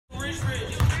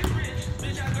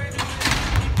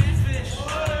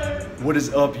What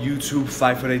is up, YouTube?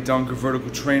 5'8" dunker,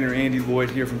 vertical trainer, Andy Lloyd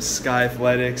here from Skigh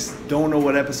Athletics. Don't know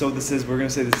what episode this is. We're gonna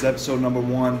say this is episode number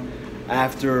 1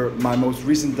 after my most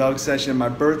recent dunk session. My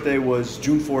birthday was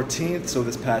June 14th, so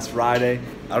this past Friday.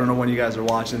 I don't know when you guys are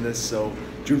watching this, so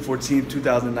June 14th,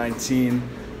 2019.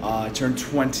 I turned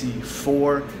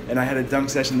 24, and I had a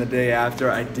dunk session the day after.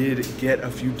 I did get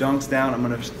a few dunks down. I'm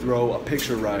gonna throw a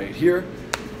picture right here.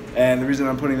 And the reason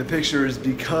I'm putting the picture is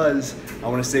because I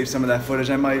want to save some of that footage.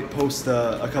 I might post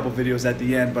a couple videos at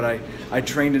the end, but I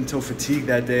trained until fatigue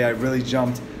that day. I really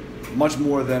jumped much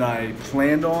more than I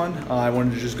planned on. I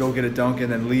wanted to just go get a dunk and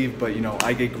then leave, but you know,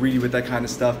 I get greedy with that kind of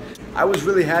stuff. I was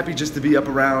really happy just to be up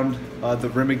around the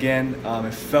rim again.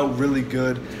 It felt really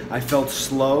good. I felt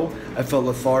slow, I felt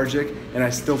lethargic, and I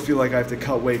still feel like I have to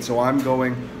cut weight. So I'm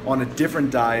going on a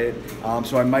different diet.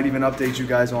 So I might even update you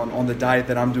guys on the diet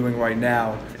that I'm doing right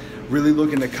now. Really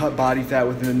looking to cut body fat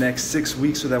within the next 6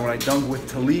 weeks so that when I dunk with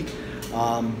Talik,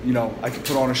 you know, I can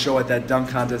put on a show at that dunk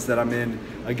contest that I'm in,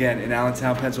 again, in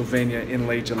Allentown, Pennsylvania in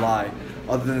late July.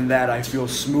 Other than that, I feel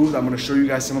smooth. I'm gonna show you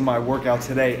guys some of my workout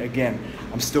today. Again,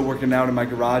 I'm still working out in my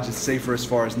garage. It's safer as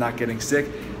far as not getting sick.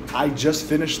 I just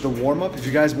finished the warm-up. If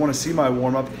you guys wanna see my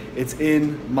warm-up, it's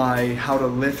in my How to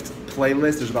Lift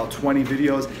playlist. There's about 20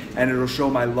 videos, and it'll show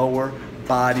my lower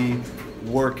body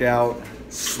workout /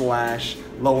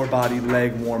 lower body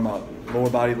leg warm-up. Lower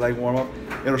body leg warm-up.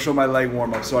 It'll show my leg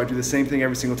warm-up. So I do the same thing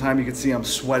every single time. You can see I'm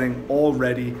sweating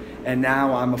already, and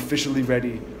now I'm officially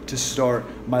ready to start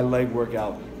my leg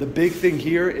workout. The big thing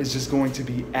here is just going to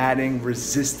be adding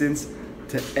resistance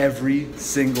to every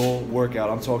single workout.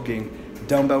 I'm talking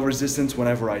dumbbell resistance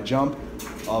whenever I jump,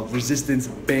 resistance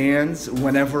bands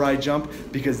whenever I jump,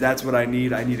 because that's what I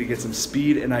need. I need to get some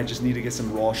speed, and I just need to get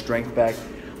some raw strength back.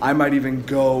 I might even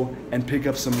go and pick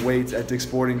up some weights at Dick's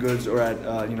Sporting Goods or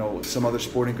at you know, some other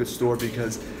sporting goods store,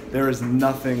 because there is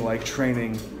nothing like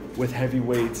training with heavy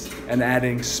weights and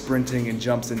adding sprinting and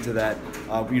jumps into that,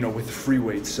 you know, with free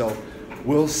weights. So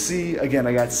we'll see. Again,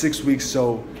 I got 6 weeks,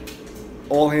 so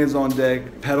all hands on deck,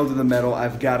 pedal to the metal.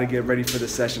 I've got to get ready for the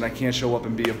session. I can't show up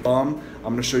and be a bum.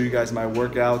 I'm gonna show you guys my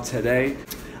workout today.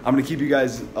 I'm gonna keep you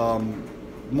guys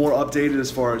more updated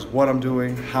as far as what I'm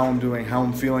doing, how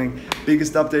I'm feeling.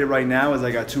 Biggest update right now is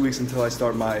I got 2 weeks until I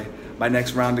start my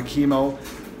next round of chemo.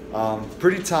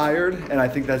 Pretty tired, and I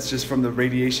think that's just from the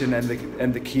radiation and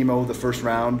the chemo, the first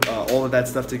round. All of that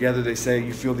stuff together, they say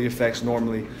you feel the effects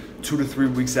normally 2 to 3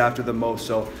 weeks after the most.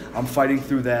 So I'm fighting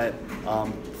through that,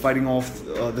 fighting off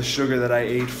the sugar that I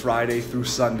ate Friday through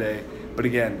Sunday. But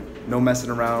again, no messing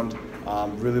around.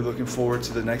 Really looking forward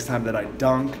to the next time that I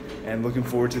dunk, and looking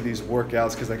forward to these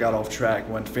workouts because I got off track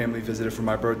when family visited for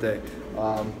my birthday.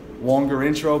 Longer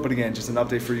intro, but again, just an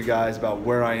update for you guys about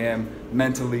where I am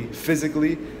mentally,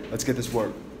 physically. Let's get this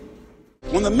work.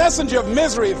 When the messenger of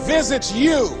misery visits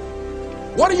you,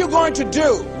 what are you going to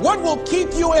do? What will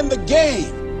keep you in the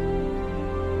game?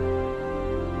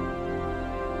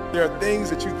 There are things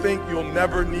that you think you'll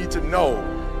never need to know,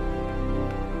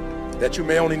 that you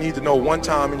may only need to know one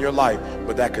time in your life,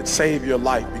 but that could save your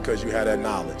life because you had that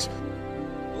knowledge.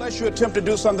 Unless you attempt to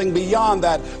do something beyond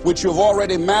that which you've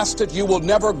already mastered, you will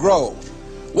never grow.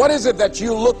 What is it that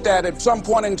you looked at some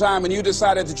point in time and you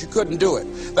decided that you couldn't do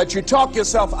it, that you talked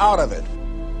yourself out of it?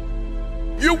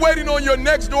 You're waiting on your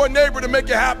next door neighbor to make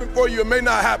it happen for you. It may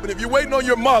not happen. If you're waiting on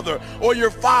your mother or your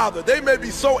father, they may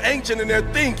be so ancient in their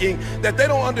thinking that they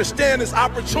don't understand this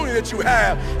opportunity that you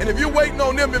have. And if you're waiting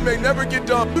on them, it may never get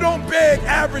done. You don't beg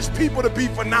average people to be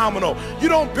phenomenal. You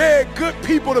don't beg good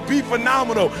people to be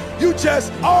phenomenal. You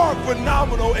just are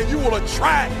phenomenal, and you will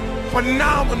attract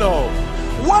phenomenal.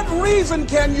 What reason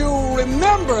can you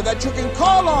remember that you can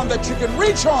call on, that you can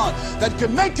reach on, that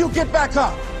can make you get back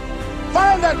up?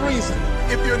 Find that reason.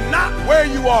 If you're not where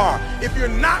you are, if you're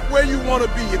not where you want to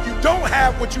be, if you don't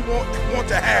have what you want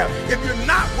to have, if you're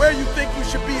not where you think you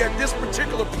should be at this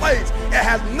particular place, it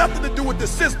has nothing to do with the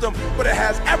system, but it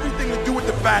has everything to do with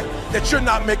the fact that you're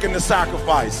not making the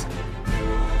sacrifice.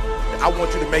 I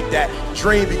want you to make that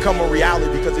dream become a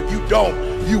reality, because if you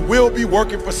don't, you will be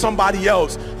working for somebody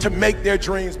else to make their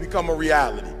dreams become a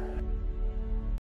reality.